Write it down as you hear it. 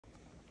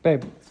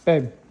Babe,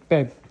 babe,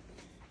 babe.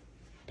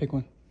 Pick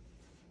one.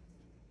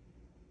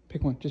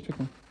 Pick one. Just pick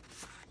one.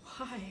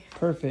 Why?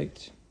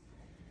 Perfect.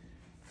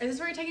 Is this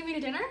where you're taking me to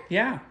dinner?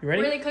 Yeah. You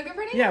ready? Really cooking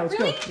for dinner? Yeah, let's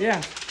really? go.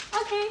 Yeah.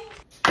 Okay.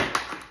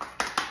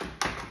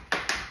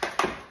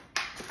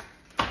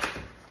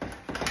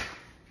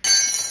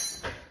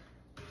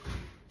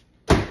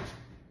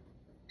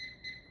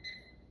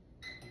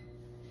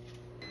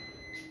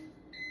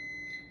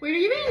 Wait, are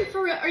you being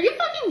for real? Are you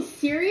fucking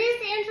serious,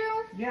 Andrew?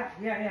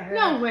 Yeah.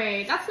 No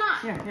way. That's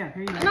not. Yeah,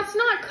 here you go. That's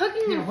not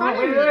cooking in front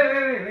of me.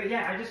 Wait.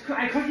 Yeah,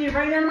 I cooked it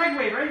right there in the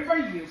microwave, right in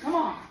front of you. Come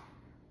on.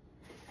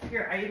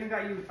 Here,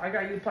 I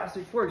got you a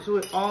plastic fork.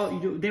 So all you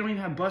do, they don't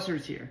even have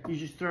buzzers here. You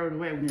just throw it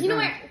away when you're done. You know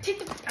what? Take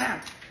the.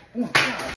 Ah. Oh my God.